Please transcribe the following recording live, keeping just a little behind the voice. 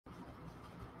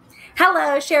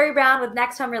Hello, Cherrie Brown with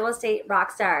NextHome Real Estate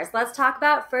Rockstars. Let's talk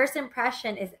about first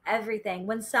impression is everything.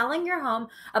 When selling your home,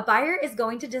 a buyer is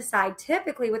going to decide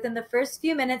typically within the first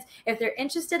few minutes if they're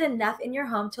interested enough in your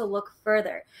home to look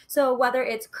further. So whether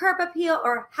it's curb appeal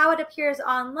or how it appears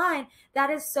online, that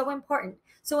is so important.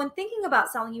 So when thinking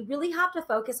about selling, you really have to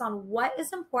focus on what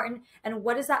is important and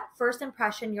what is that first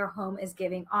impression your home is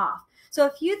giving off. So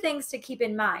a few things to keep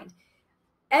in mind.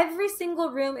 Every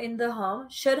single room in the home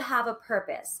should have a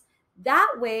purpose.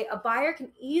 That way, a buyer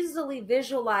can easily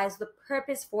visualize the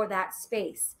purpose for that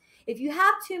space. If you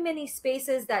have too many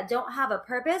spaces that don't have a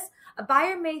purpose, a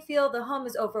buyer may feel the home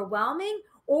is overwhelming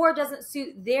or doesn't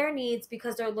suit their needs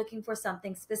because they're looking for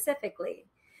something specifically.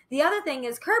 The other thing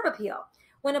is curb appeal.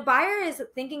 When a buyer is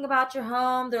thinking about your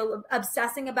home, they're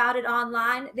obsessing about it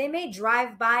online, they may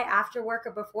drive by after work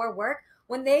or before work.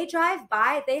 When they drive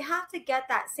by, they have to get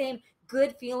that same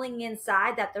good feeling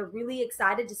inside that they're really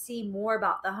excited to see more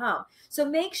about the home. So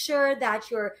make sure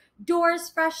that your door's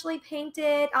freshly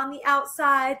painted on the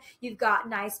outside, you've got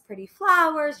nice pretty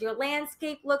flowers, your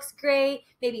landscape looks great,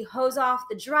 maybe hose off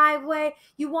the driveway.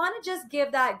 You want to just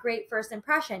give that great first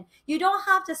impression. You don't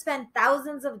have to spend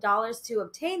thousands of dollars to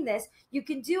obtain this. You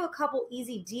can do a couple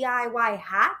easy DIY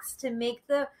hacks to make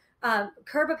the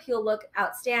curb appeal look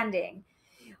outstanding.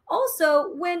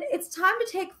 Also, when it's time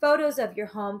to take photos of your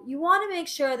home, you want to make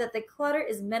sure that the clutter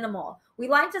is minimal. We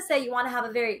like to say you want to have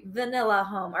a very vanilla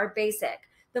home or basic.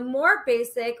 The more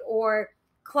basic or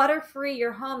clutter-free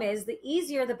your home is, the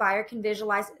easier the buyer can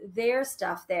visualize their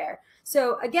stuff there.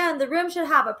 So again, the room should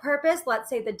have a purpose, let's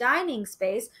say the dining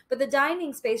space, but the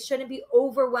dining space shouldn't be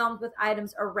overwhelmed with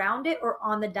items around it or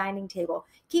on the dining table.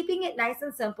 Keeping it nice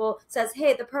and simple says,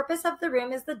 hey, the purpose of the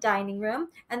room is the dining room,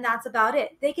 and that's about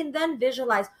it. They can then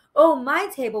visualize, oh, my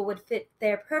table would fit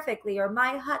there perfectly, or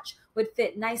my hutch would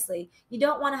fit nicely. You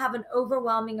don't want to have an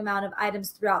overwhelming amount of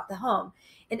items throughout the home.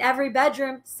 In every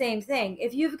bedroom, same thing.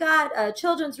 If you've got a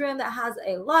children's room that has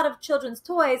a lot of children's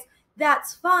toys,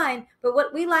 that's fine. But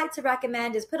what we like to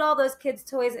recommend is put all those kids'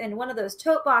 toys in one of those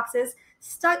tote boxes,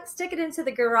 stick it into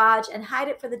the garage, and hide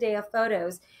it for the day of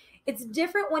photos. It's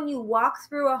different when you walk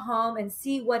through a home and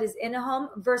see what is in a home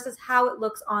versus how it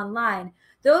looks online.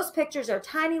 Those pictures are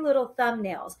tiny little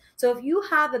thumbnails. So if you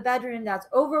have a bedroom that's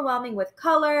overwhelming with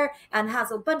color and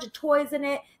has a bunch of toys in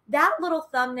it, that little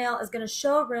thumbnail is going to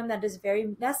show a room that is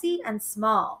very messy and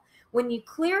small. When you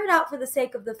clear it out for the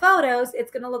sake of the photos,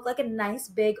 it's going to look like a nice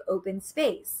big open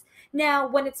space. Now,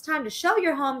 when it's time to show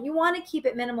your home, you want to keep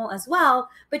it minimal as well,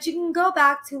 but you can go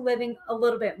back to living a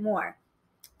little bit more.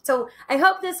 So I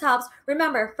hope this helps.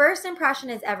 Remember, first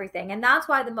impression is everything, and that's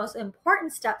why the most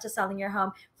important step to selling your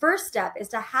home, first step, is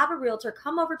to have a realtor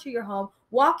come over to your home,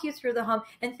 walk you through the home,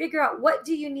 and figure out what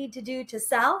do you need to do to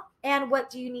sell and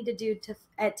what do you need to do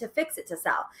to fix it to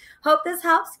sell. Hope this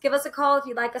helps. Give us a call if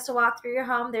you'd like us to walk through your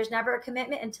home. There's never a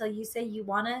commitment until you say you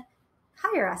want to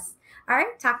hire us. All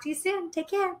right, talk to you soon. Take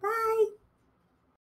care. Bye.